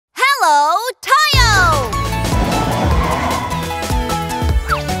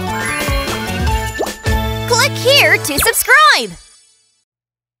inside!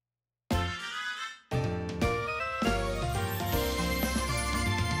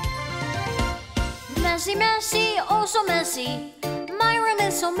 Messy, messy, oh so messy. My room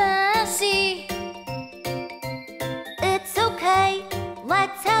is so messy. It's okay,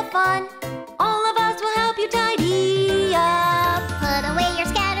 let's have fun. All of us will help you tidy up. Put away your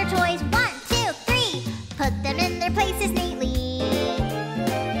scattered toys, 1, 2, 3. Put them in their places neatly.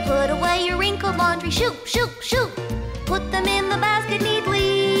 Put away your wrinkled laundry, shoop, shoop, shoop. Put them in the basket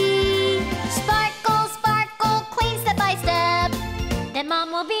neatly. Sparkle, sparkle, clean step by step. Then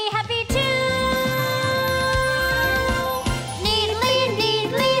Mom will be happy too. Neatly,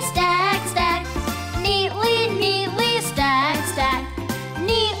 neatly, stack, stack. Neatly, neatly, stack, stack.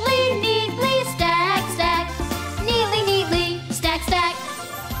 Neatly, neatly, stack, stack. Neatly, neatly, stack, stack.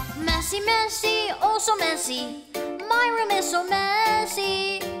 Messy, messy, oh so messy. My room is so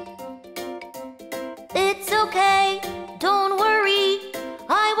messy. It's okay, don't worry.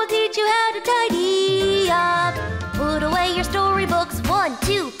 I will teach you how to tidy up. Put away your storybooks, 1,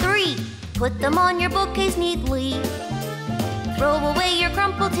 2, 3. Put them on your bookcase neatly. Throw away your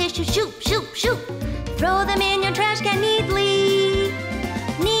crumpled tissue, shoop, shoop, shoop. Throw them in your trash can neatly.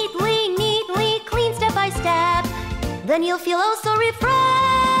 Neatly, neatly, clean step by step. Then you'll feel oh so refreshed.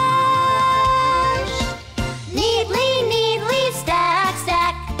 Neatly, neatly, stack,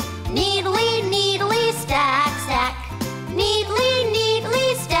 stack. Neatly, neatly, stack, stack. Neatly,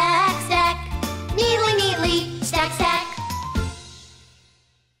 neatly, stack, stack. Neatly, neatly, stack, stack.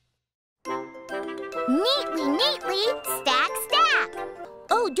 Neatly, neatly, stack, stack.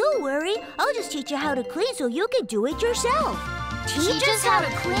 Oh, don't worry. I'll just teach you how to clean so you can do it yourself. Teach us how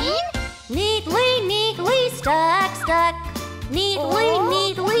to clean? Neatly, neatly, stack, stack. Neatly,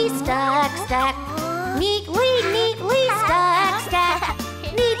 neatly, stack, stack. Neatly, neatly, stack, stack.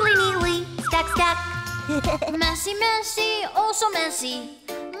 Neatly, neatly, stack, stack. Messy, messy, oh so messy.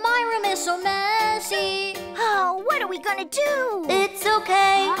 My room is so messy. Oh, what are we gonna do? It's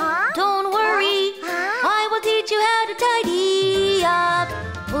okay, don't worry. I will teach you how to tidy up.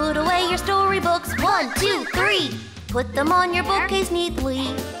 Put away your storybooks, 1, 2, 3. Put them on your bookcase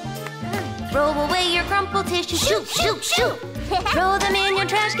neatly. Throw away your crumpled tissue, shoop, shoop, shoop. Throw them in your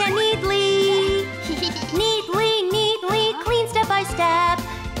trash can neatly. Neatly, neatly, clean step by step.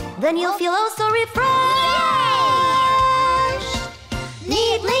 Then you'll feel oh so refreshed.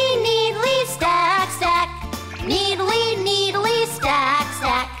 Neatly, neatly, stack, stack. Neatly, neatly, stack,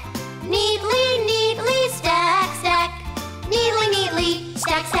 stack. Neatly, neatly, stack, stack. Neatly, neatly,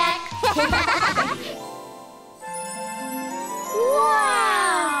 stack, stack.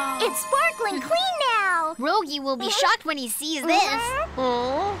 Wow! It's sparkling clean now. Rogi will be shocked when he sees this.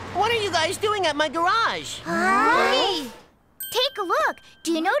 Oh, what are you guys doing at my garage? Rogi! Take a look.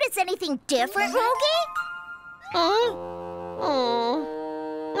 Do you notice anything different, Rogi? Oh,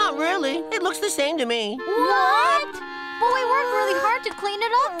 not really. It looks the same to me. What? But we worked really hard to clean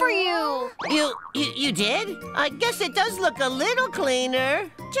it up for you. You did? I guess it does look a little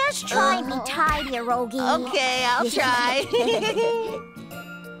cleaner. Just try and be tidier, Rogi. Okay, I'll try.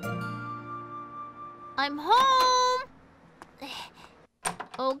 I'm home.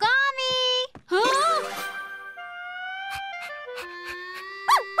 Ogami! Huh?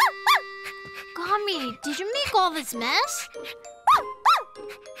 Ogami, did you make all this mess?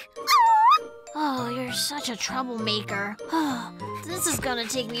 Oh, you're such a troublemaker. This is gonna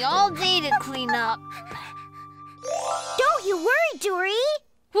take me all day to clean up. Don't you worry, Dory.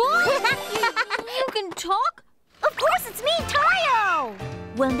 What? You can talk? Of course, it's me, Tayo.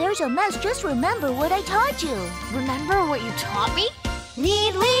 When there's a mess, just remember what I taught you. Remember what you taught me?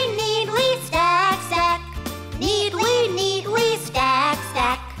 Neatly, neatly, stack, stack. Neatly, neatly, stack,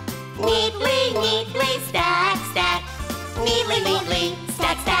 stack. Neatly, neatly, stack, stack. Neatly, neatly,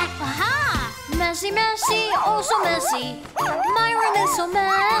 stack, stack. Aha! Messy, messy, oh so messy. My room is so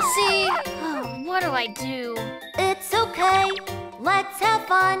messy. Oh, what do I do? It's okay, let's have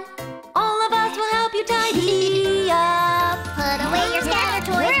fun. All of us will help you tidy up. Put away your scattered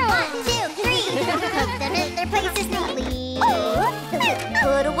toys, 1, 2, 3. Put them in their places neatly.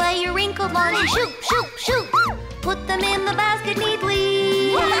 Put away your wrinkled laundry, shoop, shoop, shoop. Put them in the basket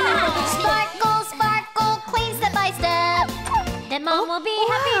neatly. Sparkle, sparkle, clean step by step. Then Mom will be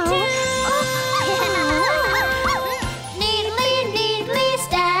happy too. Neatly, neatly,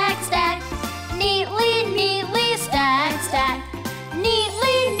 stack, stack. Neatly, neatly, stack, stack.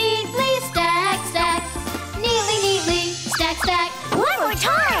 Neatly, neatly, stack, stack. Neatly, neatly, stack, stack. One more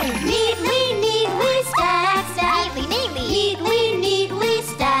time. Neatly, neatly, stack, stack. Neatly, neatly. Neatly, neatly,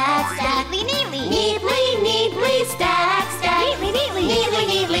 stack, stack. Neatly, neatly. Neatly, neatly, stack, stack. Neatly, neatly. Neatly,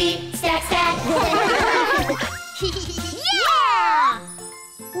 neatly, stack, stack. Yeah!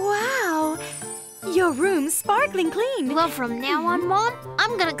 and clean. Well, from now on, Mom,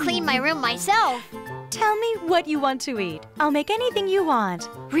 I'm gonna clean my room myself. Tell me what you want to eat. I'll make anything you want.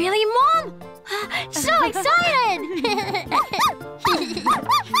 Really, Mom? So excited!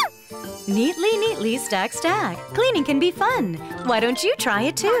 Neatly, neatly, stack, stack. Cleaning can be fun. Why don't you try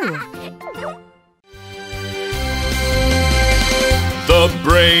it too? The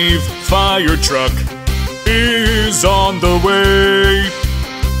brave fire truck is on the way.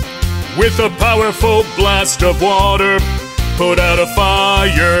 With a powerful blast of water, put out a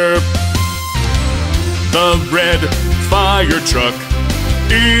fire. The red fire truck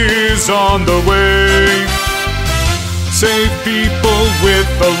is on the way. Save people with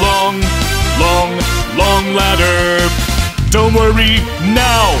a long, long, long ladder. Don't worry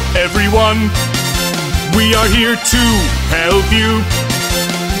now, everyone. We are here to help you.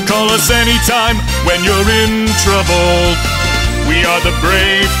 Call us anytime when you're in trouble. We are the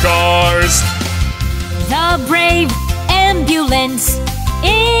Brave Cars. The brave ambulance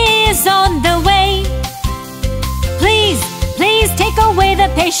is on the way. Please, please take away the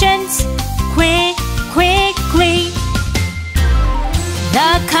patients. Quickly.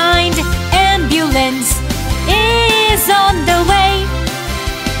 The kind ambulance is on the way.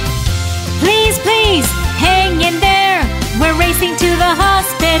 Please, please, hang in there. We're racing to the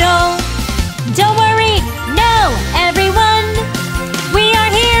hospital. Don't worry, no, everyone. We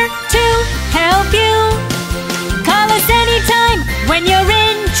are here to help you. Call us anytime when you're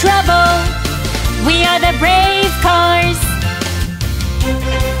in trouble. We are the Brave Cars.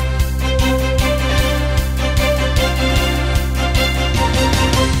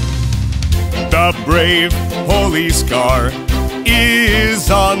 The brave police car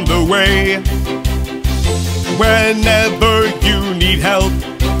is on the way. Whenever you need help,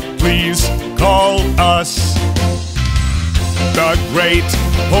 please call us. The great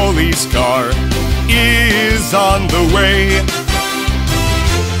police car is on the way.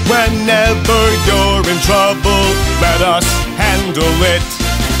 Whenever you're in trouble, let us handle it.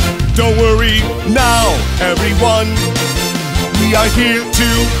 Don't worry now, everyone. We are here to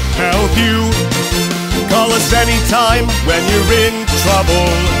help you. Call us anytime when you're in trouble.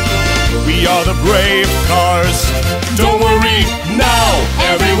 We are the Brave Cars. Don't worry now,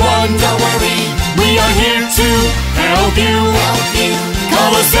 everyone. Don't worry. We are here to help you.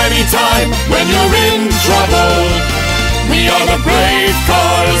 Call us anytime when you're in trouble. We are the Brave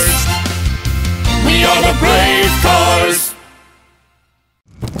Cars. We are the Brave Cars.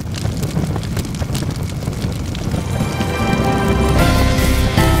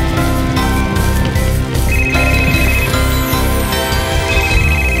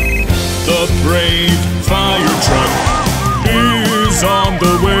 The brave fire truck is on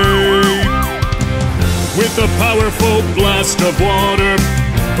the way. With a powerful blast of water,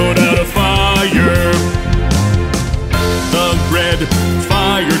 put out a fire. The red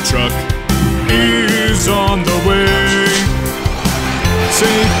fire truck is on the way.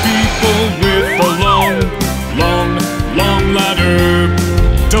 Save people with a long, long, long ladder.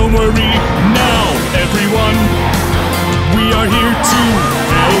 Don't worry now, everyone. We are here to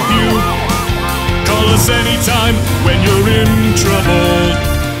help you. Call us anytime when you're in trouble.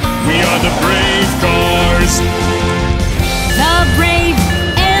 We are the Brave Cars. The brave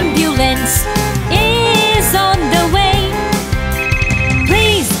ambulance is on the way.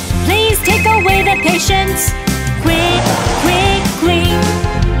 Please, please take away the patients. Quickly.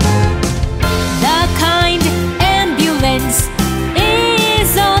 The kind ambulance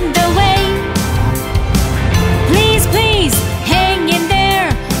is on the way. Please, please, hang in there.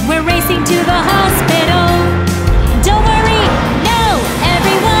 We're racing to the hospital. Don't worry, no,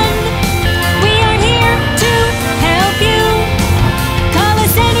 everyone. We are here to help you. Call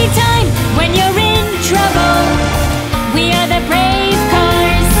us anytime when you're in trouble. We are the Brave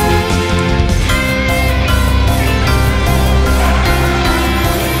Cars.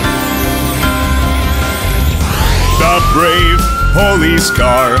 The brave police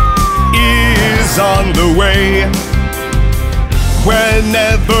car is on the way.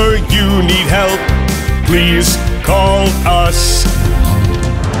 Whenever you need help, please call us.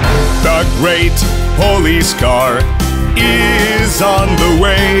 The great police car is on the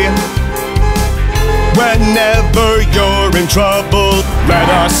way. Whenever you're in trouble, let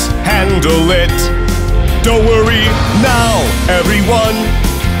us handle it. Don't worry now, everyone.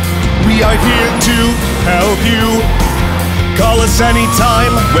 We are here to help you. Call us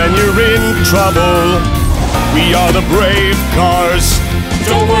anytime when you're in trouble. We are the Brave Cars.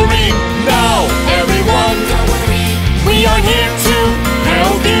 Don't worry now, everyone. We are here to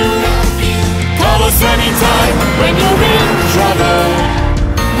help you. Call us anytime when you're in trouble.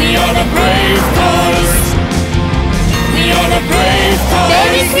 We are the Brave Cars.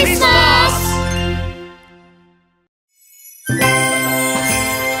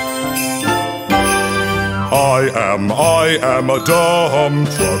 am a dump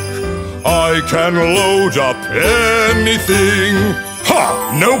truck. I can load up anything.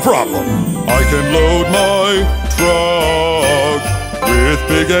 Ha! No problem. I can load my truck with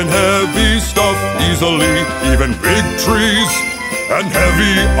big and heavy stuff easily. Even big trees and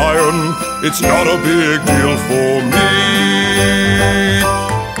heavy iron, it's not a big deal for me.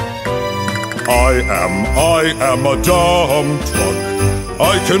 I am a dump truck.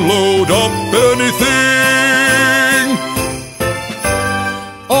 I can load up anything.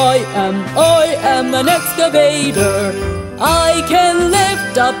 I am an excavator. I can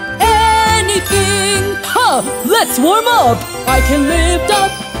lift up anything. Ha! Let's warm up. I can lift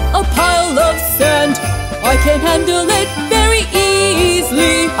up a pile of sand. I can handle it very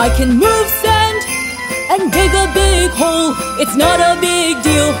easily. I can move sand and dig a big hole. It's not a big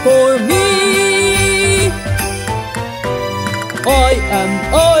deal for me. I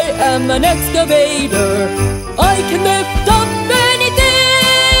am an excavator. I can lift up anything.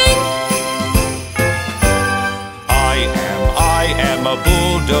 I am a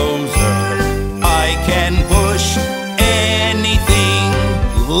bulldozer. I can push anything.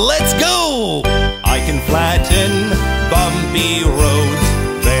 Let's go! I can flatten bumpy roads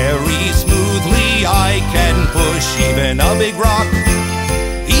very smoothly. I can push even a big rock,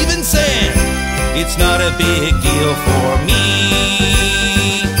 even sand. It's not a big deal for me.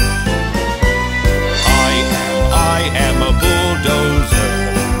 I am a bulldozer.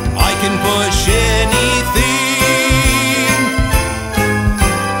 I can push anything.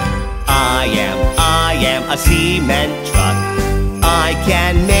 I am a cement truck. I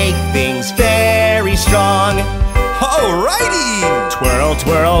can make things very strong. Alrighty! Twirl,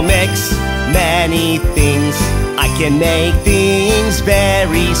 twirl, mix many things. I can make things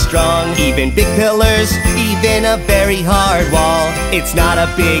very strong. Even big pillars, even a very hard wall. It's not a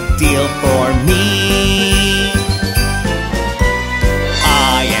big deal for me.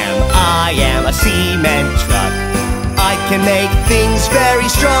 I am a cement truck. I can make things very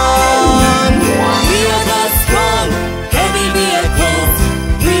strong. We are the strong, heavy vehicles.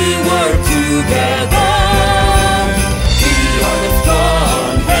 We work together. We are the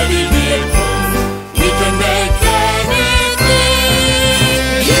strong, heavy vehicles. We can make anything.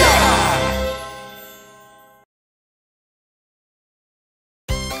 Yeah!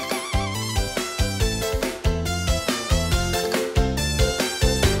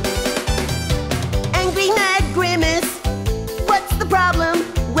 Angry, mad, grimace. What's the problem?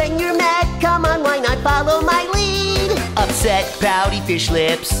 When you're mad, come on, why not follow my lead? Upset, pouty fish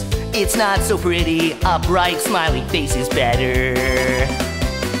lips. It's not so pretty. A bright, smiling face is better.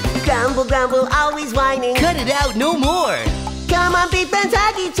 Grumble, grumble, always whining. Cut it out, no more. Come on, be friends,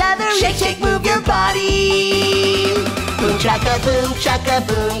 hug each other. Shake, shake, move your body. Boom chaka, boom chaka,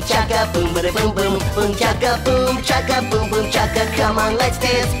 boom chaka, boom, bada boom boom. Boom chaka, boom chaka, boom chaka. Come on, let's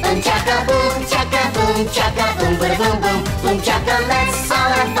dance. Boom chaka, boom chaka, boom chaka, boom, bada boom boom. Boom chaka, let's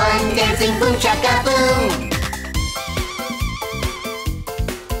all have fun dancing. Boom chaka, boom.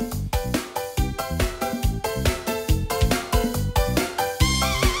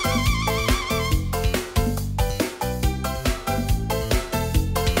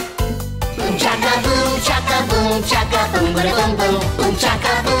 Boom chaka, boom, bada boom boom. Boom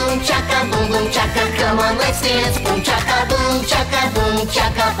chaka, boom chaka, come on, let's dance. Boom chaka, boom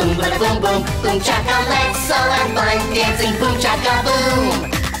chaka, boom bada boom boom. Boom chaka, let's all have fun dancing. Boom chaka, boom.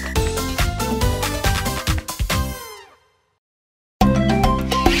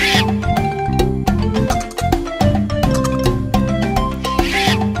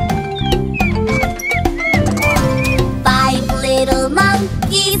 Five little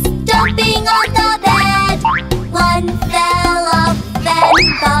monkeys jumping on the bed. One fell off and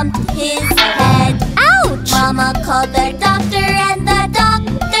bumped his head. Ouch! Mama called the doctor and the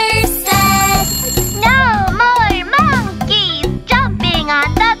doctor said, No more monkeys jumping on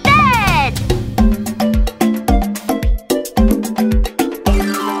the bed.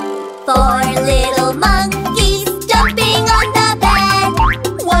 Four little monkeys jumping on the bed.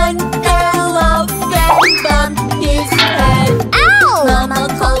 One fell off and bumped his head. Ow! Mama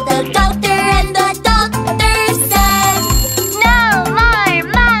called the doctor and the doctor said, No more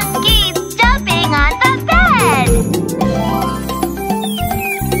monkeys jumping on the bed.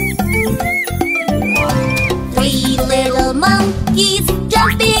 Three little monkeys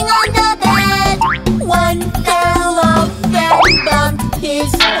jumping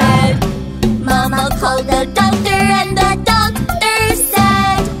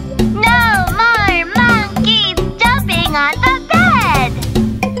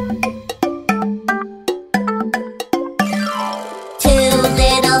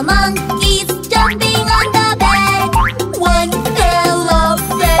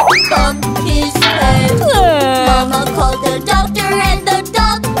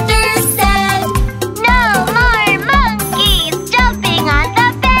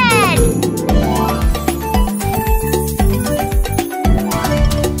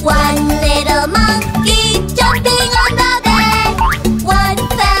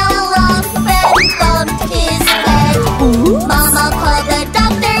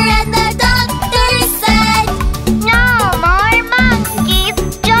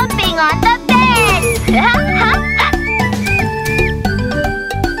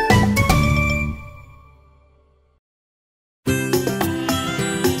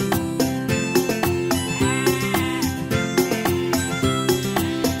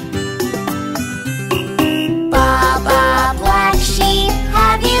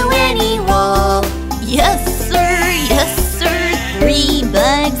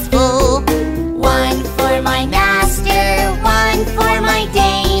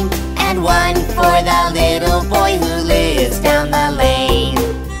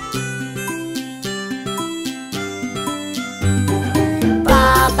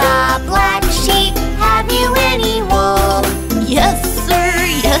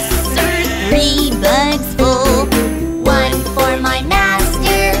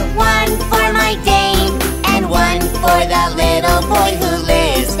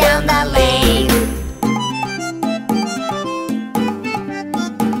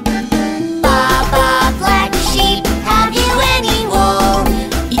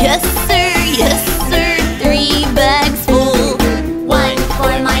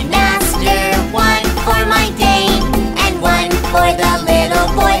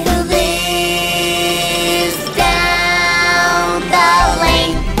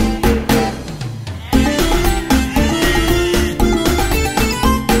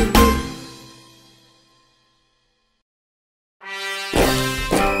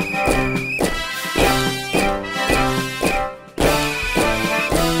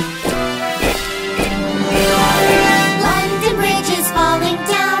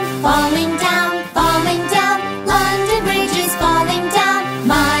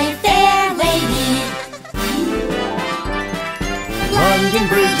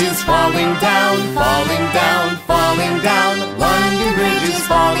Bridge is falling down, falling down, falling down. London Bridge is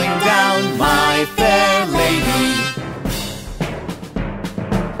falling down, my fair lady.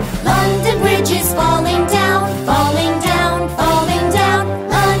 London Bridge is falling down, falling down, falling down.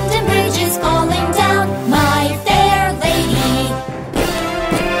 London Bridge is falling down, my fair lady.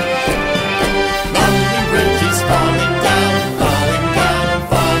 London Bridge is falling down, falling down,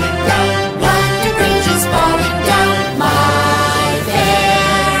 falling down. London Bridge is falling down, my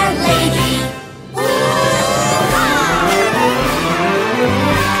fair lady.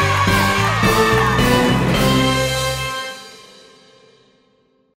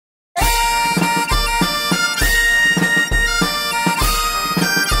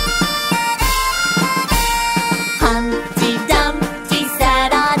 Humpty Dumpty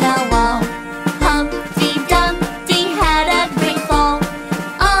sat on a wall. Humpty Dumpty had a great fall.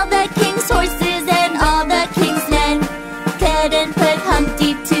 All the king's horses and all the king's men couldn't put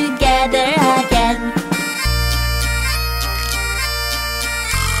Humpty together again.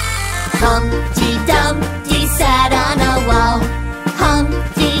 Humpty Dumpty sat on a wall.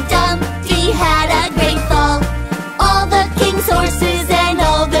 Humpty Dumpty had a great fall. All the king's horses and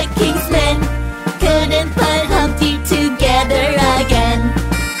all the king's men couldn't put Humpty together again.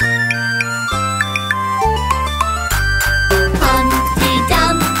 Humpty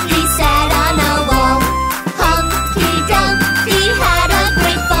Dumpty sat on a wall. Humpty Dumpty had a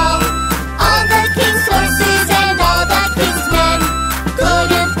great fall. All the king's horses and all the king's men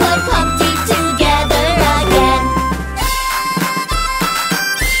couldn't put Humpty together again.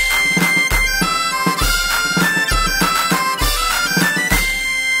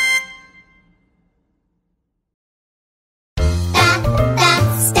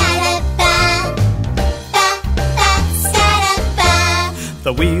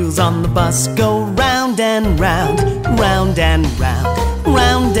 The wheels on the bus go round and round, round and round,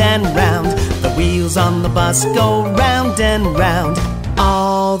 round and round. The wheels on the bus go round and round,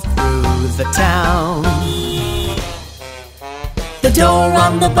 all through the town. The door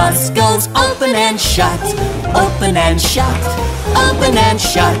on the bus goes open and shut, open and shut, open and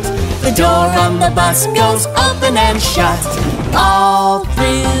shut. The door on the bus goes open and shut, all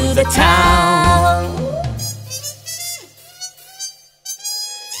through the town.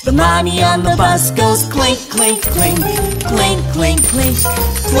 The money on the bus goes clink, clink, clink, clink, clink, clink,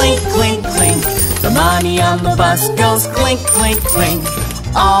 clink, clink, clink. The money on the bus goes clink, clink, clink,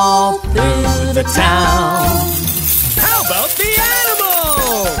 all through the town. How about the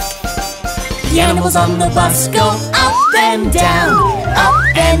animals? The animals on the bus go up and down,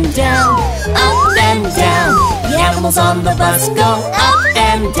 up and down, up and down. The animals on the bus go up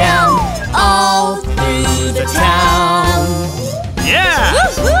and down, all through the town. Yeah!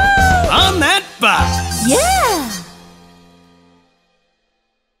 On that bus! Yeah!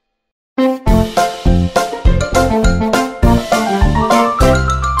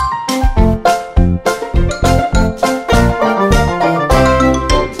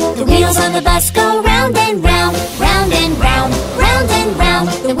 The wheels on the bus go round and round, round and round, round and round.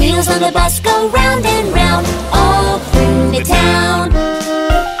 The wheels on the bus go round and round, all through the town.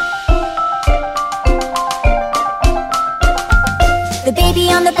 The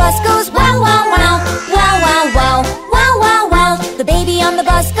baby on the bus goes wow, wow, wow, wow, wow, wow, wow, wow, wow. The baby on the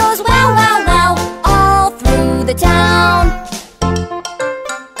bus goes wow, wow, wow, all through the town.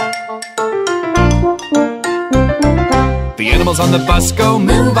 The animals on the bus go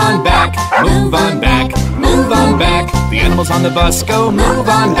move on back, move on back, move on back. The animals on the bus go move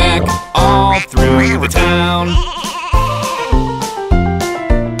on back, all through the town.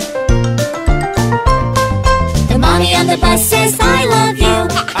 The mommy on the bus says I love you,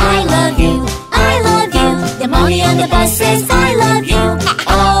 I love you, I love you. The mommy on the bus says I love you,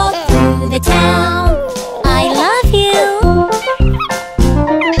 all through the town. I love you.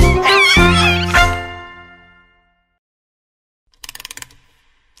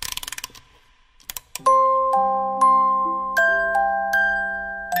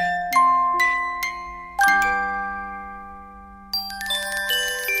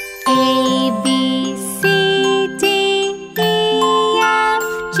 A, B, C, D, E, F,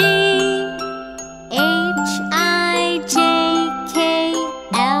 G, H, I, J, K,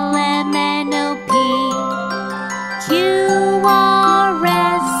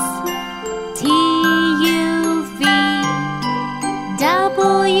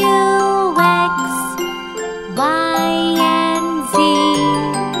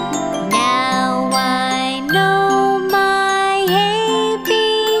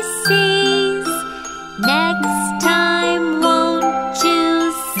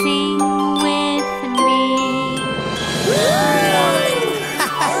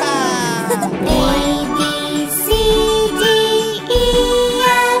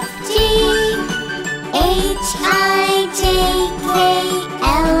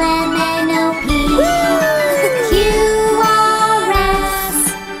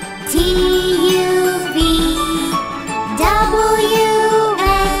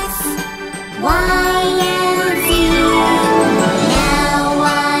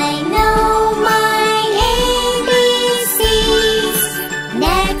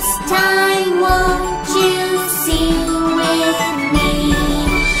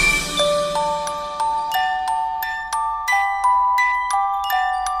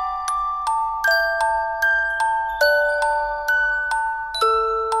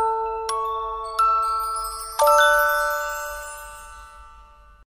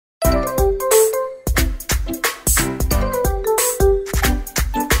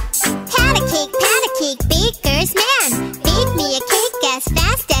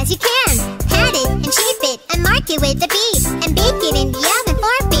 fast as you can. Pat it and shape it and mark it with a B. And bake it in the oven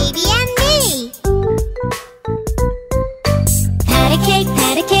for baby and me. Pat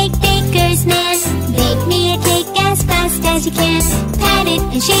a cake, baker's man. Bake me a cake as fast as you can. Pat it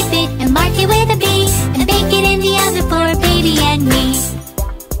and shape it and mark it with a B. And bake it in the oven for baby and me.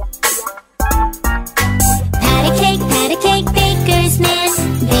 Pat a cake, baker's man.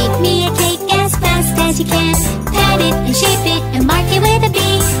 Bake me a cake as fast as you can. Pat it and shape it and mark it with a B.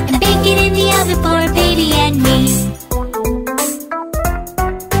 And bake it in the oven for baby and me.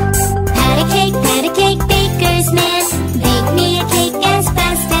 Pat a cake, baker's man. Bake me a cake as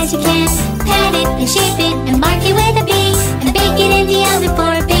fast as you can. Pat it and shape it and mark it with a B. And bake it in the oven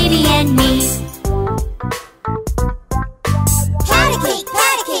for baby and me. Pat a cake,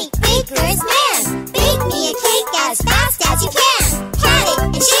 baker's man. Bake me a cake as fast as you can. Pat it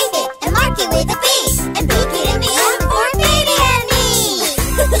and shape it and mark it with a B. And bake it in the oven for baby and me.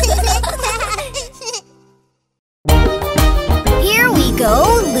 Here we go,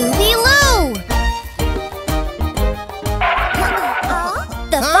 Looby Loo.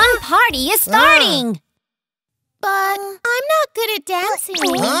 The fun party is starting. But I'm not good at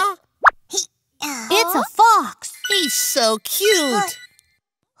dancing. Huh? It's a fox. He's so cute.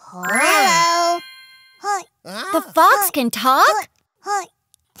 Hello. The fox can talk?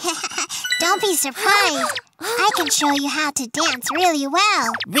 Don't be surprised. I can show you how to dance really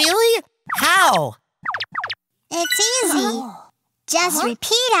well. Really? How? It's easy. Just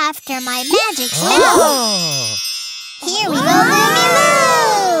repeat after my magic spell. Oh. Here we go, Looby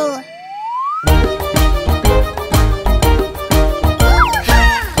Loo.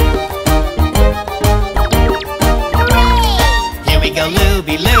 Here we go,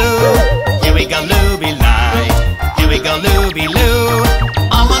 Looby Loo. Here we go, Looby Light. Here we go, Looby Loo.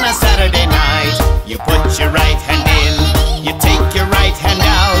 All on a Saturday night. You put your right hand in. You take your right hand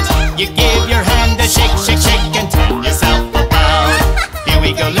out. You give your hand a shake, shake, shake, and turn yourself about. Here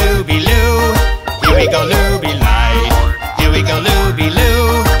we go, Looby Loo. Here we go, Looby Light. Here we go, Looby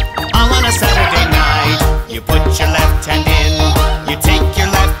Loo. All on a Saturday night. You put your left hand in. You take your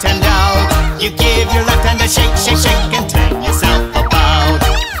left hand out. You give your left hand a shake, shake, shake, and turn yourself about.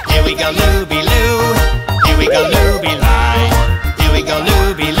 Here we go, Looby Loo. Here we go, Looby Light. Here we go,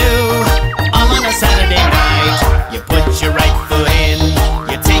 Looby Loo. All on a Saturday night. You put your right foot in.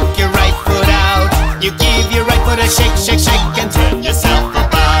 You take your right foot out. You give your right foot a shake, shake, shake, and turn yourself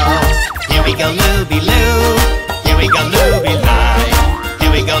about. Here we go, Looby Loo. Here we go, Looby Light.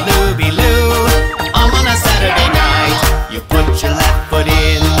 Here we go, Looby Loo. All on a Saturday night. You put your left foot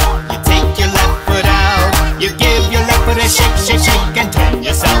in. You take your left foot out. You give your left foot a shake, shake, shake, and turn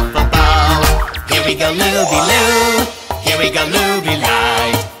yourself about. Here we go, Looby Loo. Here we go, Looby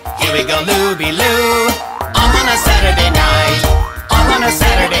Light. Here we go, Looby Loo. All on a Saturday night. All on a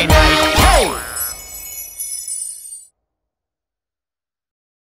Saturday night. Hey!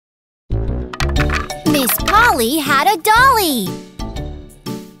 Miss Polly had a dolly.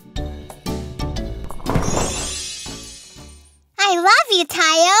 I love you,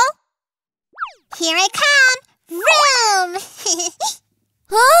 Tayo. Here I come. Vroom!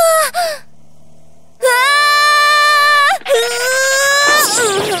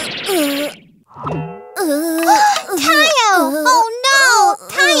 Tayo! Oh no!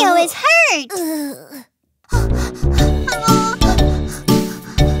 Tayo is hurt!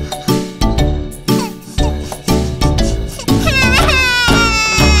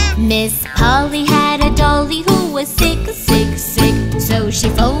 Miss Polly had a dolly who was sick, sick, sick. So she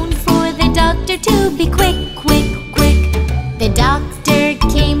phoned for the doctor to be quick, quick, quick. The doctor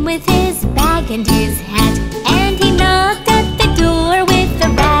came with his bag and his hat, and he knocked at the door with a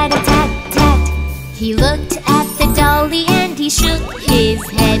rat-a-tat-tat. He looked at the dolly and he shook his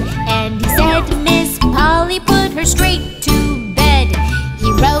head, and he said, Miss Polly, put her straight to bed.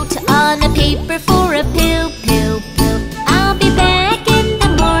 He wrote on a paper for a pill, pill, pill. I'll be back in the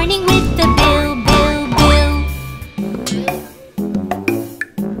morning with the bill, bill, bill.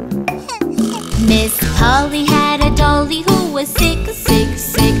 Miss Polly had a dolly who was sick, sick,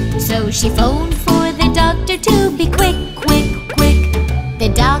 sick. So she phoned for the doctor to be quick, quick, quick. The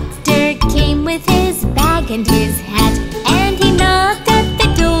doctor came with his bag and his hat, and he knocked at the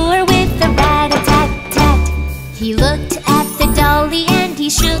door with a rat-a-tat-tat. He looked at the dolly and he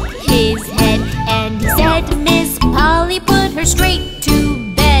shook his head, and he said, Miss Polly, put her straight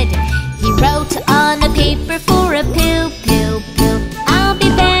to bed. He wrote on a paper for a pill, pill, pill. I'll be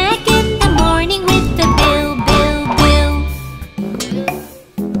back in the morning with the bill, bill, bill.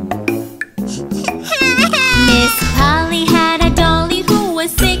 Miss Polly had a dolly who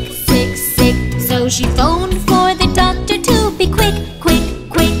was sick,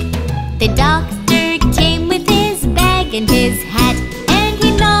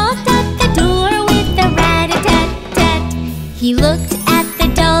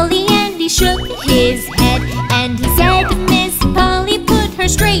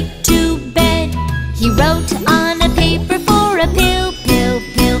 He wrote on a paper for a pill, pill,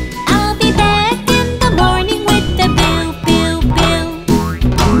 pill. I'll be back in the morning with the bill, bill, bill.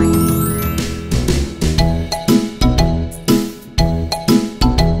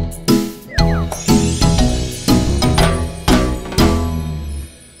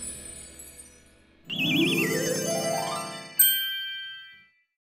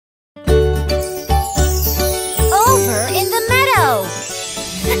 Over in the meadow!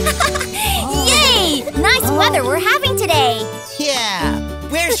 Yay! Nice weather we're having today! Yeah,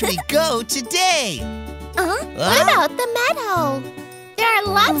 where should we go today? What about the meadow? There are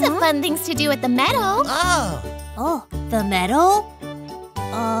lots of fun things to do at the meadow. Oh, the meadow?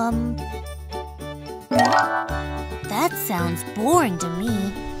 That sounds boring to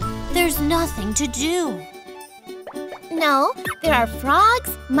me. There's nothing to do. No, there are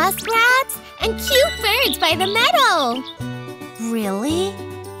frogs, muskrats, and cute birds by the meadow. Really?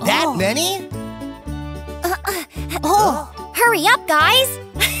 That many? Hurry up, guys!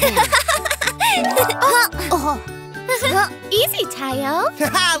 Easy, Tayo.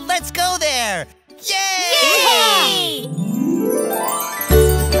 Let's go there! Yay!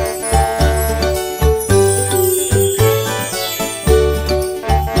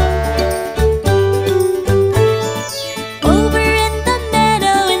 Over in the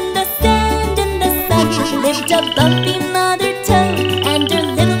meadow, in the sand, in the sun, lived a bumpy mother toad and her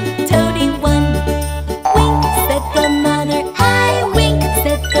little toady one. Wink, said the mother, I wink,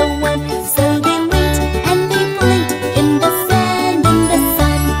 said the one. So they winked and they blinked in the sand, in the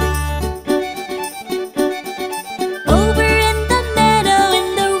sun. Over in the meadow, in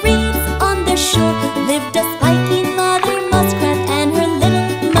the reeds on the shore, lived a spiky mother muskrat and her little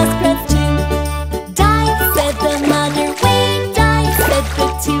muskrats too. Die, said the mother, we die, said the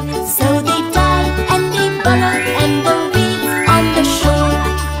two. So they died and they burrowed in the reeds on the shore.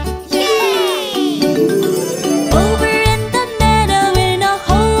 Yay! Over in the meadow, in a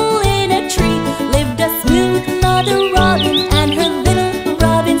hole in a tree, lived a smooth mother robin and her little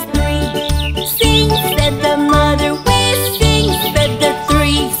robins three. Sing, said the mother, we sing, said the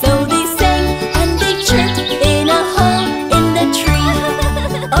three. So they sang and they chirped in a hole in the tree.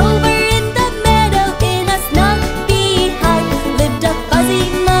 Over in the meadow, in a snug beehive, lived a fuzzy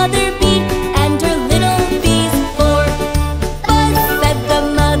mother bee and her little bees four. Buzz, said the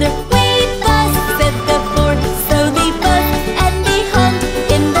mother, we buzz, said the four. So they buzzed and they hummed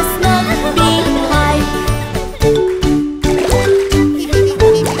in the snug beehive.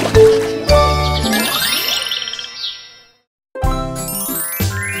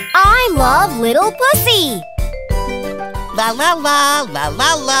 I love Little Pussy. La la la, la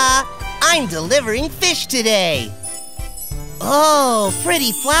la la. I'm delivering fish today. Oh,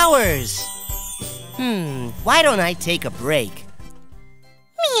 pretty flowers. Why don't I take a break?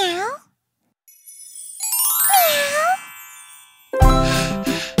 Meow.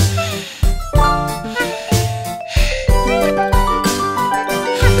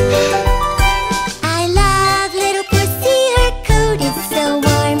 I love little pussy, her coat is so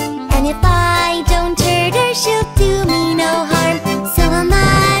warm. And if I don't hurt her, she'll do me no harm. So I'll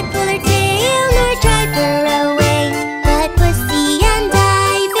not pull her tail nor drive her away. But pussy and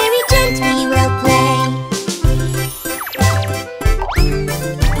I very gently will play.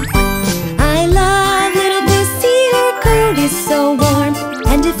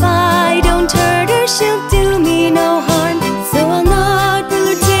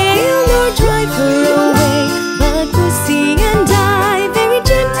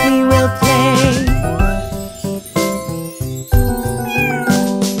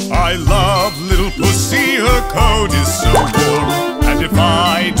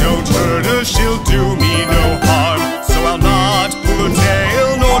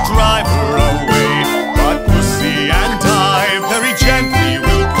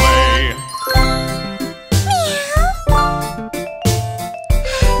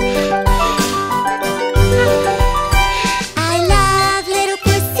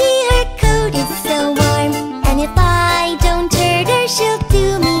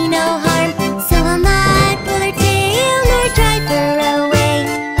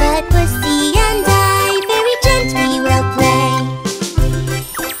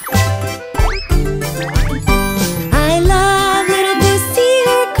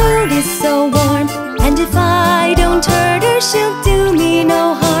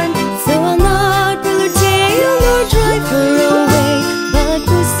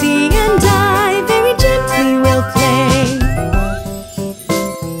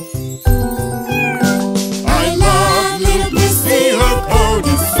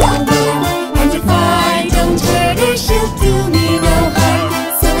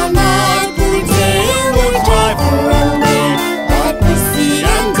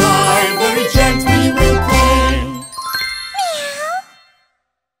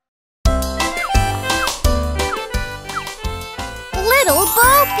 Little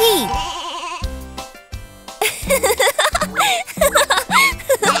Bo Peep!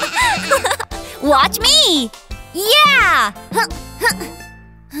 Watch me! Yeah!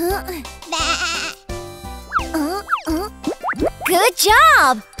 Good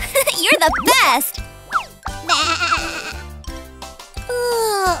job! You're the best!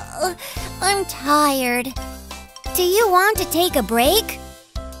 I'm tired. Do you want to take a break?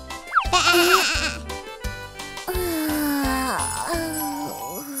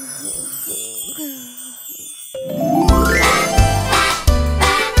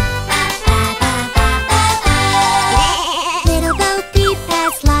 Little Bo Peep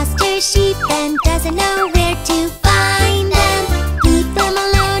has lost her sheep and doesn't know where to find them. Leave them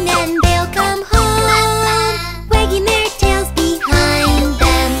alone and they'll come home, wagging their tails behind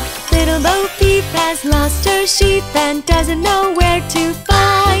them. Little Bo Peep has lost her sheep and doesn't know where to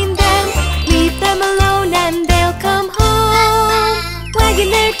find them. Leave them alone and they'll come home, wagging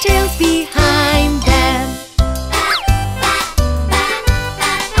their tails behind them.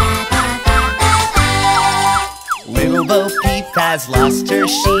 Little Bo Peep has lost her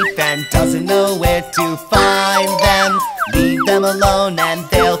sheep and doesn't know where to find them. Leave them alone and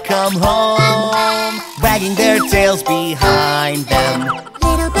they'll come home, wagging their tails behind them.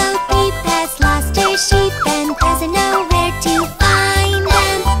 Little Bo Peep has lost her sheep and doesn't know where to find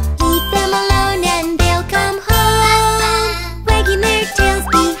them. Leave them alone and they'll come home, wagging their tails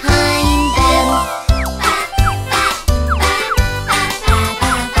behind them.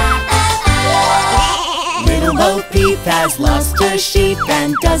 Little Bo Peep has lost her sheep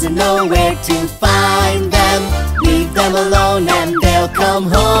and doesn't know where to find them. Leave them alone and they'll come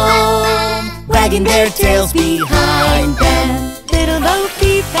home, wagging their tails behind them. Little Bo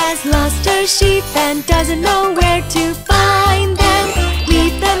Peep has lost her sheep and doesn't know where to find them.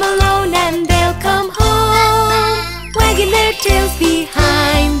 Leave them alone and they'll come home, wagging their tails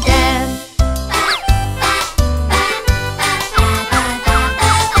behind them.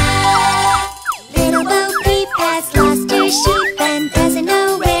 Little Bo Peep has lost her sheep and doesn't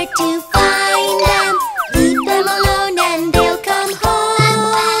know where to find them. Leave them alone and they'll come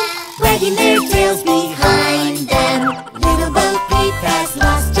home, wagging their tails behind them. Little Bo Peep has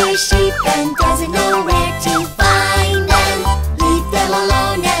lost her sheep and doesn't know where to find them. Leave them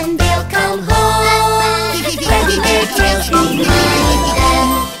alone and they'll come home, wagging their tails behind them.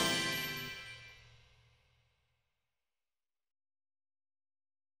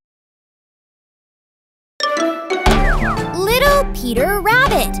 Little Peter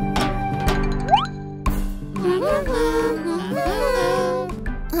Rabbit.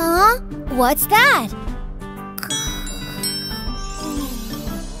 Huh? What's that?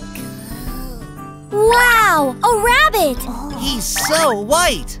 Wow! A rabbit! He's so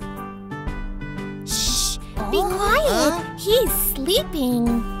white. Shh! Be quiet. He's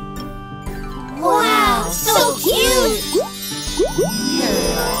sleeping. Wow, so cute!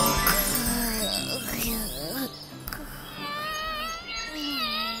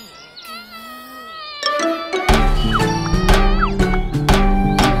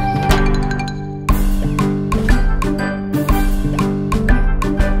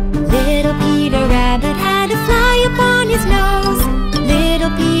 Little Peter Rabbit had a fly upon his nose.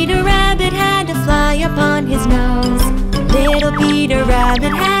 Little Peter Rabbit had a fly upon his nose. Little Peter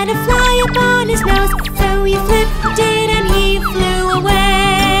Rabbit had a fly upon his nose. So he flipped it and he flew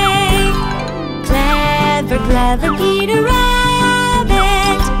away. Clever, clever Peter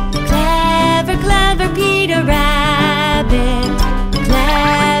Rabbit. Clever, clever Peter Rabbit.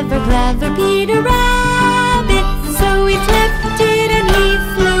 Clever, clever Peter Rabbit. So he flipped it and he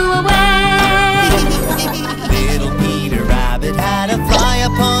flew away. Little Peter Rabbit had a fly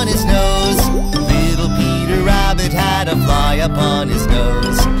upon his nose. Little Peter Rabbit had a fly upon his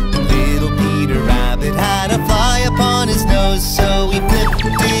nose. Little Peter Rabbit had a fly upon his nose. So he flipped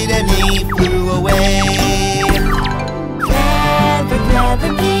it and he flew away. Clever,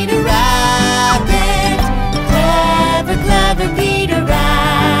 clever Peter Rabbit. Clever, clever Peter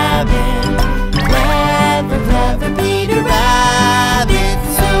Rabbit. Clever, clever Peter Rabbit.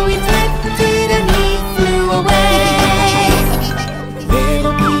 So he flipped it and he flew away.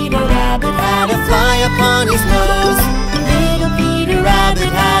 Little Peter Rabbit had a fly upon his nose. Little Peter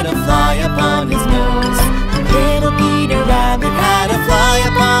Rabbit had a fly upon his nose. Little Peter Rabbit had a fly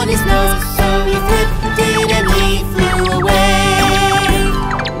upon his nose. So he flipped it and he flew away.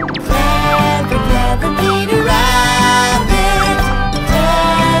 Clever, clever Peter Rabbit.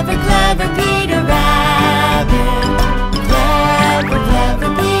 Clever, clever Peter Rabbit. Clever, clever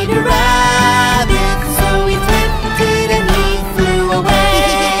Peter Rabbit. So he flipped it and he flew away.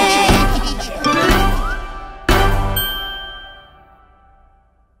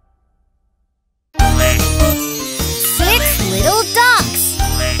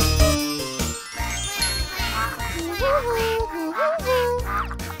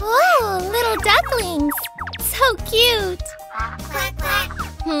 so cute. Quack, quack.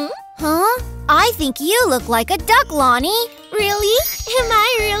 Huh? I think you look like a duck, Lonnie. Really? Am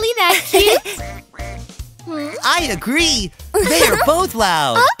I really that cute? I agree. They are both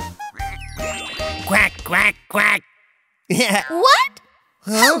loud. Quack, quack, quack. Yeah. What?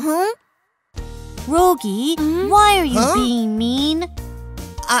 Huh? Rogi, why are you being mean?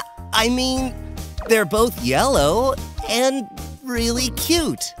 I mean, they're both yellow and really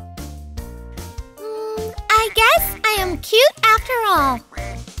cute. I guess I am cute after all.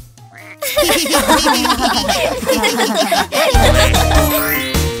 6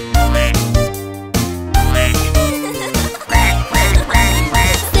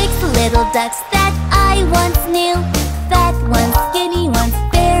 little ducks that I once knew. Fat ones, skinny ones,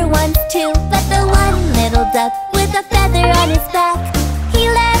 fair ones too. But the one little duck with a feather on his back, he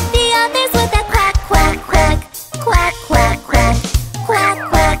left the others with a quack, quack, quack. Quack, quack, quack. Quack,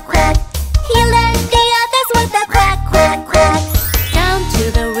 quack, quack. He left the others with a quack, quack, quack. Down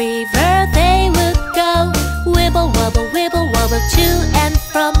to the river they would go. Wibble, wobble to and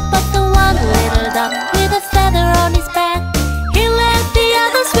from. But the one little duck with a feather on his back, he left the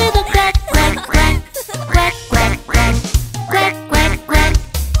others with a quack, quack, quack. Quack, quack, quack. Quack, quack, quack.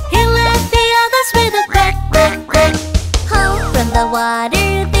 He left the others with a quack, quack, quack. Home from the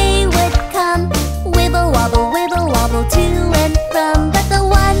water they would come. Wibble, wobble to and from. But the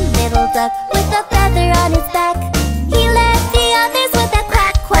one little duck with a feather on his back, he left the others with a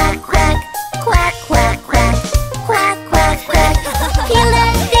quack, quack, quack. Quack, quack, quack. Quack, quack, quack. He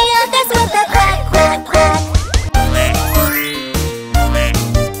left the others with a quack, quack, quack.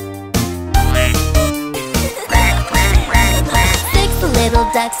 6 little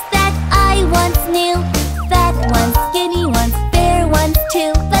ducks that I once knew. Fat ones, skinny ones, fair ones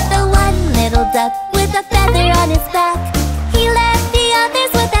too. But the one little duck with a feather on his back, he left the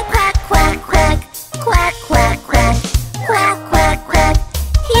others with a quack, quack, quack. Quack, quack, quack. Quack, quack, quack.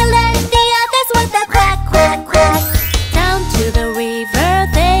 He left the others with a quack, quack, quack. Down to the river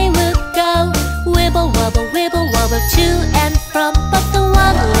they would go. Wibble, wobble to and from. But the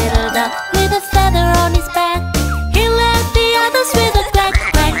one little duck with a feather on his back, he left the others with a quack,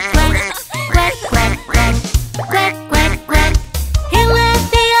 quack, quack. Quack, quack, quack. Quack, quack, quack. He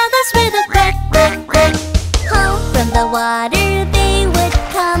left the others with a quack, quack, quack. Home from the water they would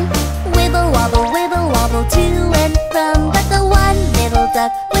come. Wibble, wobble to and from. But the one little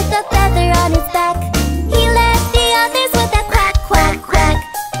duck with a feather on his back, he left the others with a quack, quack, quack.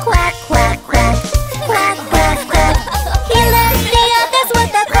 Quack, quack, quack. Quack, quack, quack. He left the others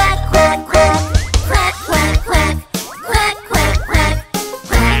with a quack, quack, quack. Quack, quack, quack. Quack, quack, quack.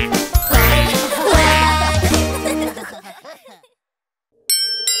 Quack, quack, quack.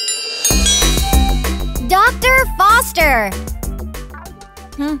 Dr. Foster.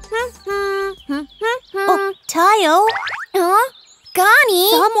 Oh, Tayo? Huh? Connie?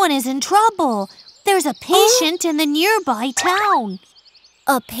 Someone is in trouble. There's a patient in the nearby town.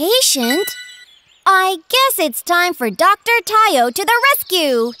 A patient? I guess it's time for Dr. Tayo to the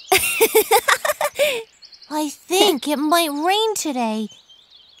rescue. I think it might rain today.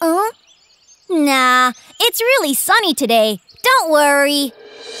 Nah, it's really sunny today. Don't worry.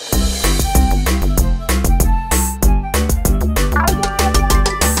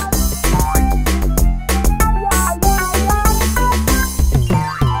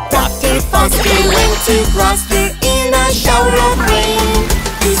 Dr. Foster went to Gloucester in a shower of rain.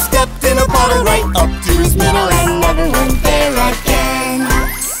 He stepped in a bottle right up to his middle and never went there again.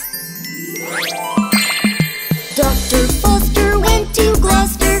 Dr. Foster went to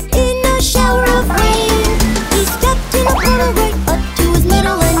Gloucester in a shower of rain. He stepped in a bottle right up to his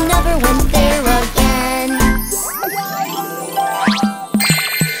middle and never went there again.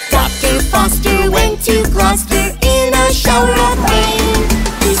 Dr. Foster went to Gloucester in a shower of rain.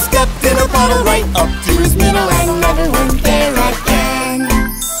 He stepped in a bottle right up to his middle and never went there again.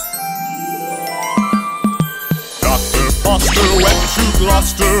 Dr. Foster went to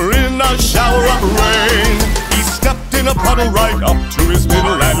Gloucester in a shower of rain. He stepped in a puddle right up to his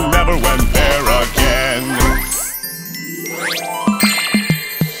middle and never went there again.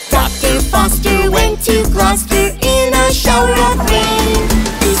 Dr. Foster went to Gloucester in a shower of rain.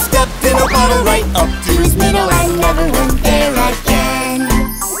 He stepped in a bottle right up to his middle and never went there again.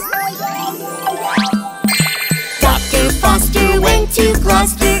 Dr. Foster went to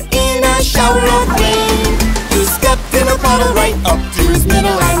Gloucester in a shower of rain. He stepped in a bottle right up to his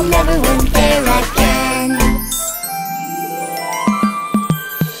middle and never went there again.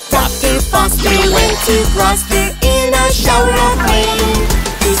 Dr. Foster went to Gloucester in a shower of rain.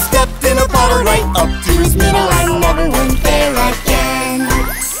 He stepped in a bottle right up to his middle and never went there again.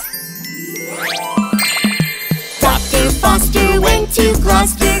 went to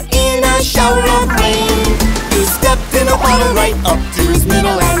Gloucester in a shower of rain. He stepped in a bottle right up to his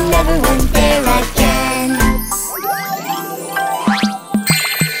middle and never went there again.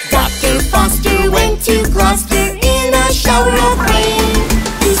 Dr. Foster went to Gloucester in a shower of rain.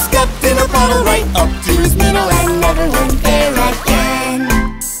 He stepped in a bottle right up to his middle and never went there again.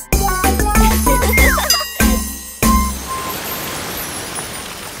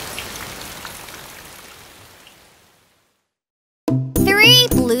 Three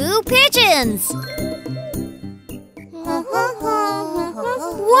blue pigeons.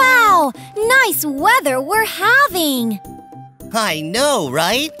 Wow, nice weather we're having. I know,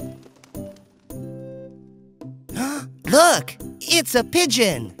 right? Look, it's a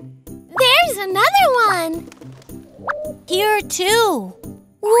pigeon. There's another one. Here too.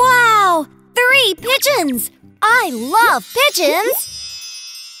 Wow, 3 pigeons. I love pigeons.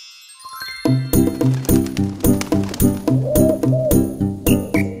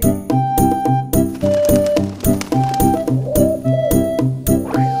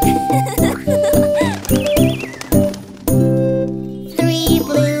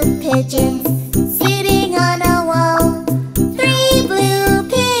 Pigeons sitting on a wall. 3 blue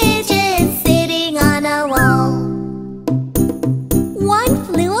pigeons sitting on a wall. One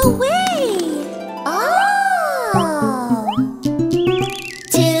flew away. Oh!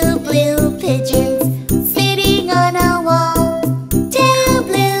 2 blue pigeons sitting on a wall. 2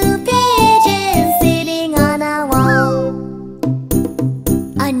 blue pigeons sitting on a wall.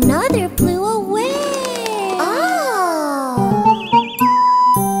 Another flew away.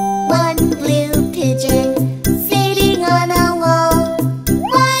 Sitting on a wall.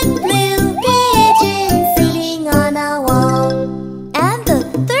 1 blue pigeon sitting on a wall. And the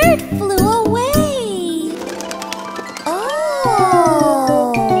 3rd flew away. Oh!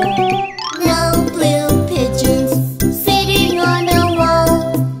 No blue pigeons sitting on a wall.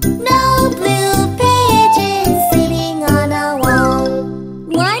 No blue pigeons sitting on a wall.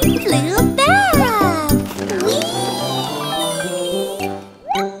 1 flew back. Whee!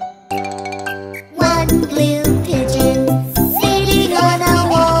 1 blue pigeon sitting on a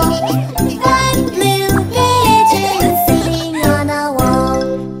wall. 1 blue pigeon sitting on a wall.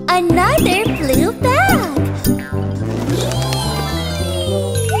 Another flew back.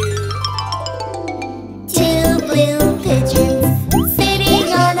 2 blue pigeons sitting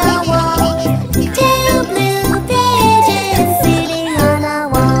on a wall. 2 blue pigeons sitting on a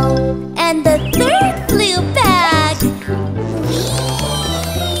wall. And the 3rd flew back.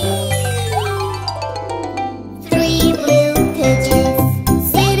 3 blue pigeons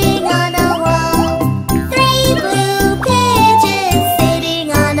sitting on a wall. 3 blue pigeons sitting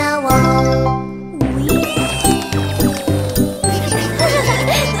on a wall.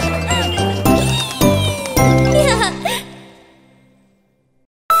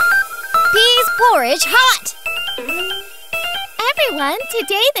 Peas porridge hot. Everyone,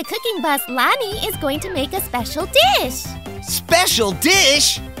 today the cooking bus Lani is going to make a special dish. Special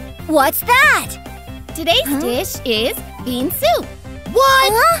dish? What's that? Today's dish is bean soup.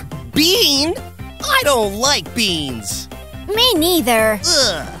 What? Bean? I don't like beans. Me neither.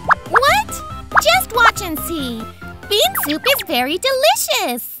 Ugh. What? Just watch and see. Bean soup is very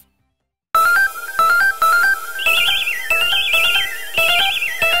delicious.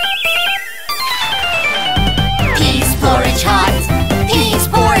 Peas porridge hot, peas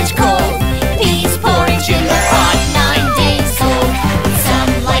porridge cold, peas porridge in the pot, 9 days old.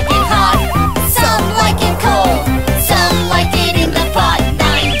 Some like it hot, some like it cold, some like it in the pot,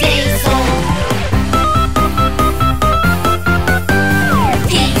 9 days old.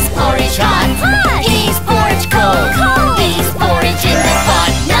 Peas porridge hot, peas porridge cold, peas porridge in the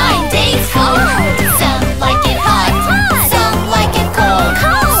pot,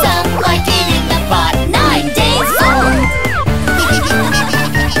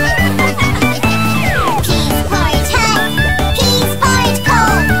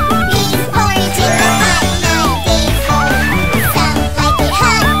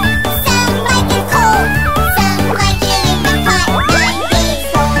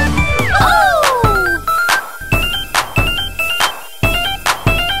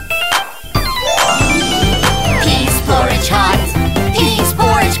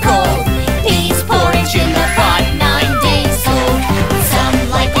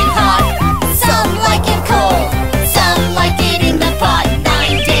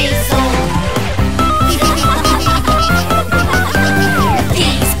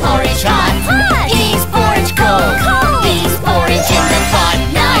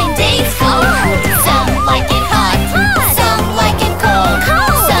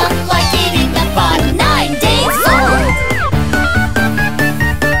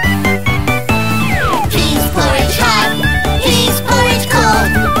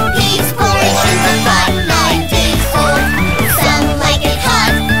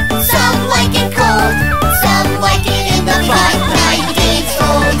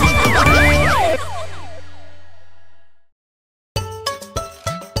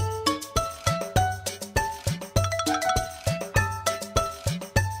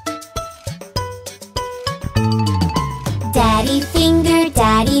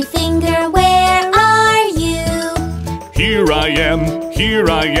 here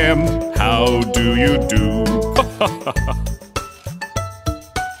I am. How do you do?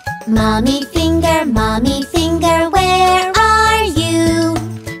 Mommy finger, where are you?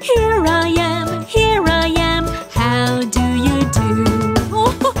 Here I am, how do you do?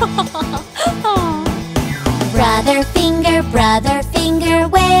 Brother finger,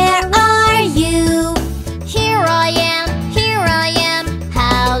 where are you? Here I am,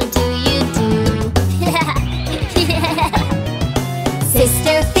 how do you do?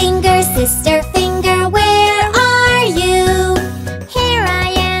 Sister finger, where are you? Here I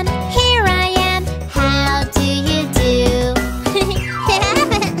am, how do you do?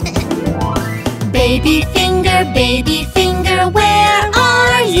 Baby finger, where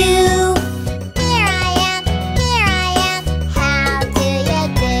are you? Here I am, how do you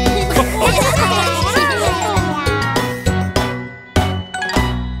do?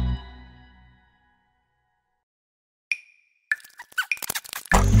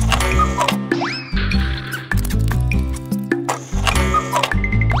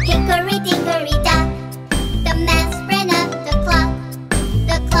 Hickory dickory dock, the mouse ran up the clock.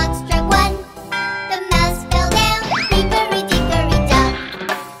 The clock struck one, the mouse fell down. Hickory dickory dock.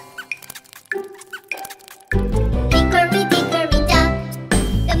 Hickory dickory dock,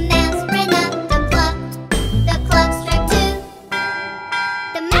 the mouse ran up the clock. The clock struck two,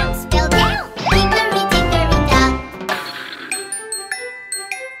 the mouse fell down. Hickory dickory dock.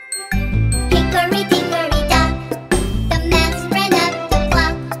 Hickory dickory dock, the mouse ran up the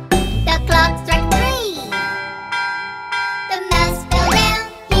clock. The clock struck three, the mouse fell down.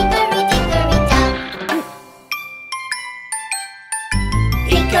 Hickory dickory dock.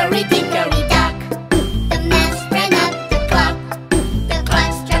 Hickory dickory dock, the mouse ran up the clock. The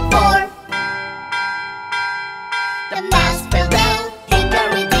clock struck four, the mouse fell down.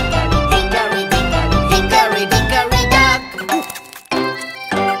 Hickory dickory, hickory dickory, hickory dickory dock.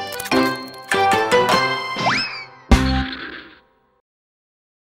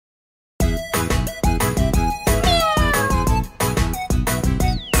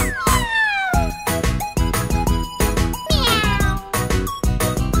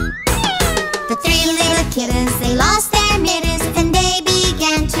 The three little kittens, they lost their mittens and they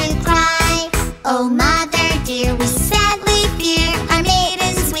began to cry. Oh, mother dear, we sadly fear our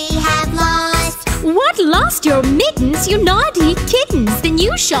mittens we have lost. What, lost your mittens, you naughty kittens? Then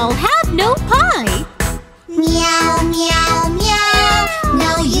you shall have no pie. Meow, meow, meow.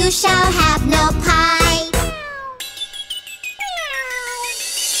 No, you shall have no pie.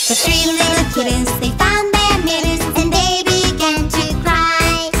 The three little kittens, they found their mittens and they began to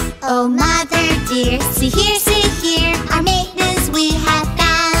cry. Oh, mother dear, see here, our mittens we have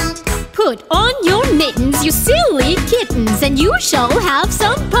found. Put on your mittens, you silly kittens, and you shall have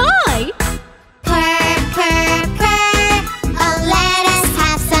some pie. Purr, purr, purr. Oh, let us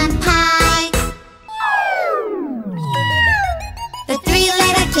have some pie. The three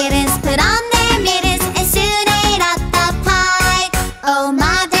little kittens put on their mittens and soon ate up the pie. Oh,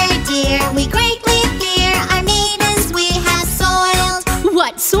 mother dear, we greatly fear our mittens we have soiled.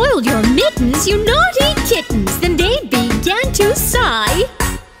 What, soiled your mittens, you naughty kittens? Then they began to sigh.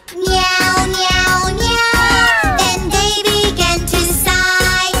 Meow, meow, meow. Then they began to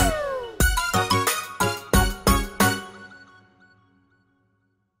sigh.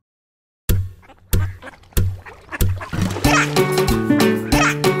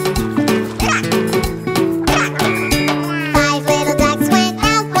 Five little ducks went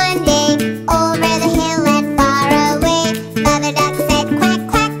out one day over the hill and far away. Mother duck said quack,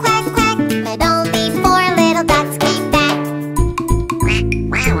 quack, quack, quack, but only four little ducks came back.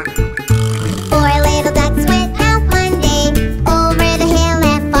 Four little ducks went out one day over the hill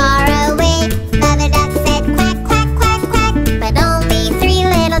and far away. Mother duck said quack, quack, quack, quack, but only three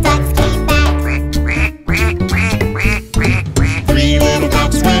little ducks came back. Three little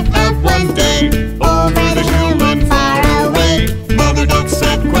ducks went out one day over the hill and far away. Mother duck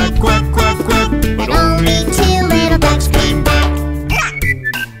said quack, quack, quack, quack, but only Two little ducks came back.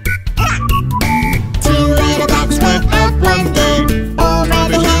 Two little ducks went out one day over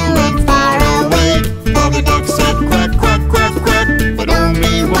the hill and far away. Mother duck said quack, quack, quack, quack, but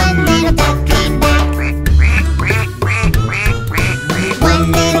only one little duck came back.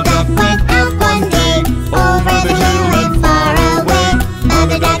 One little duck went out one day over the hill and far away.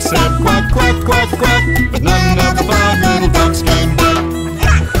 Mother duck said quack, quack, quack, quack, but none of the five little ducks came back.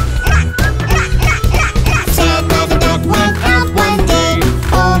 Sad mother duck went out one day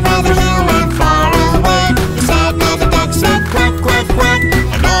over the hill and far away. The sad mother duck said quack, quack, quack,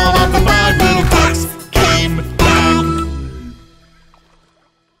 and all of the five little ducks came back.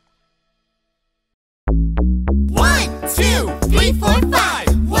 1, 2, 3, 4, 5.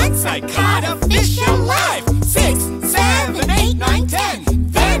 Once I caught a fish alive. 6, 7, 8, 9, 10.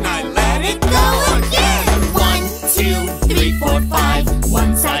 Then I let it go again. 1, 2, 3, 4, 5.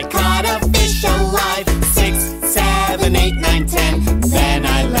 Once I caught a fish alive. 6, 7, 8, 9, 10. Then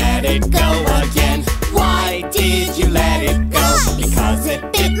I let it go again. Why did you let it go? Because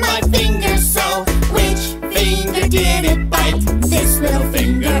it bit my finger so. Which finger did it bite? This little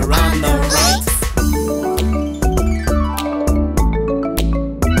finger on the right.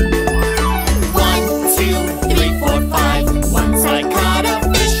 1, 2, 3, 4, 5. Once I caught a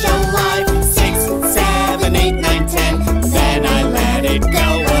fish alive. 6, 7, 8, 9, 10. Then I let it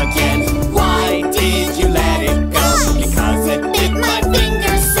go again. Why did you let it go? Because it bit my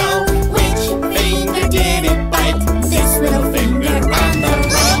finger so. Which finger did it bite? This little finger on the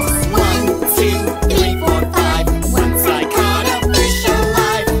right. 1, 2, 3, 4, 5. Once I caught a fish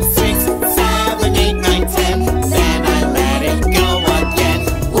alive. 6, 7, 8, 9, 10. Then I let it go again.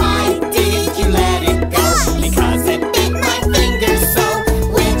 Why did you let it go? Because it bit my finger so.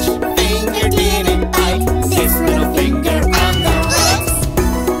 Which finger did it bite? This little finger on the right.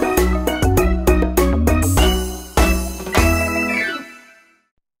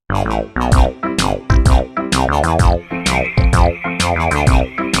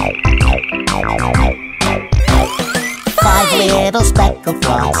 5 little speckled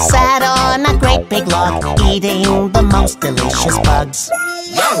frogs sat on a great big log, eating the most delicious bugs.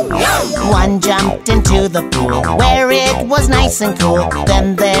 1 jumped into the pool where it was nice and cool.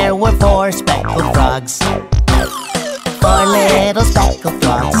 Then there were 4 speckled frogs. 4 little speckled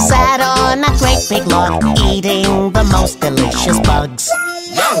frogs sat on a great big log, eating the most delicious bugs.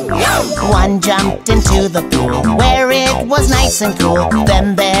 1 jumped into the pool where it was nice and cool.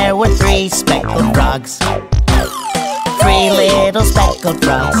 Then there were 3 speckled frogs. 3 little speckled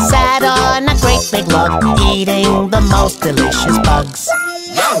frogs sat on a great big log, eating the most delicious bugs.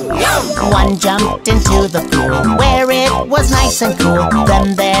 1 jumped into the pool where it was nice and cool.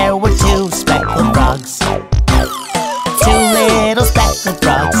 Then there were 2 speckled frogs. 2 little speckled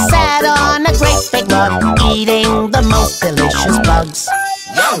frogs sat on a great big log, eating the most delicious bugs.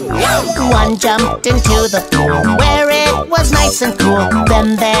 1 jumped into the pool where it was nice and cool.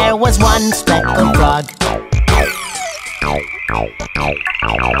 Then there was 1 speckled frog.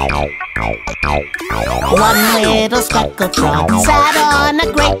 1 little speckled frog sat on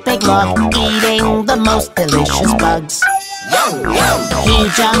a great big log, eating the most delicious bugs. He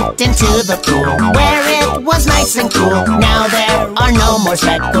jumped into the pool where it was nice and cool. Now there are no more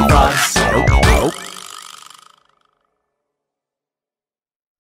speckled frogs.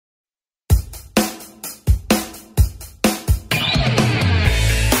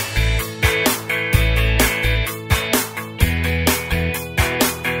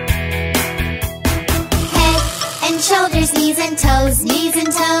 Shoulders, knees and toes, knees and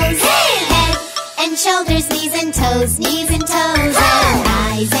toes. Hey! Head and shoulders, knees and toes, knees and toes. And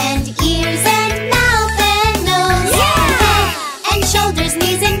eyes and ears and mouth and nose. Yeah! Head and shoulders,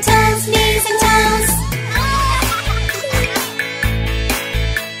 knees and toes, knees and toes.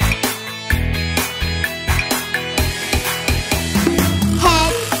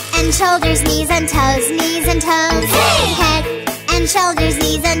 Head and shoulders, knees and toes, knees and toes. Hey! Head and shoulders,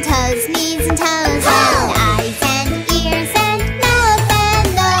 knees and toes, knees and toes. And eyes and ears and mouth and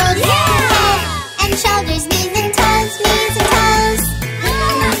nose. Yeah! Head and shoulders, knees and toes, knees and toes.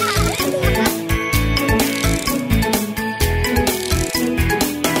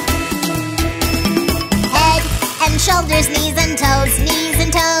 Head and shoulders, knees and toes, knees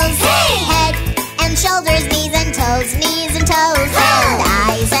and toes. Hey! Head and shoulders, knees and toes, knees and toes. And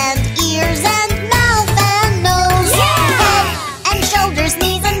eyes and ears and mouth and nose. Yeah! Head and shoulders,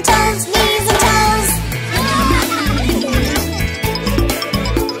 knees and toes, knees and toes.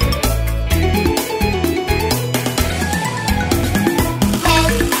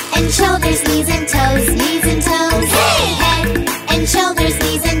 Head and shoulders, knees and toes, knees and toes. Hey! Head and shoulders,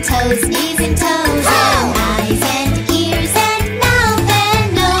 knees and toes, knees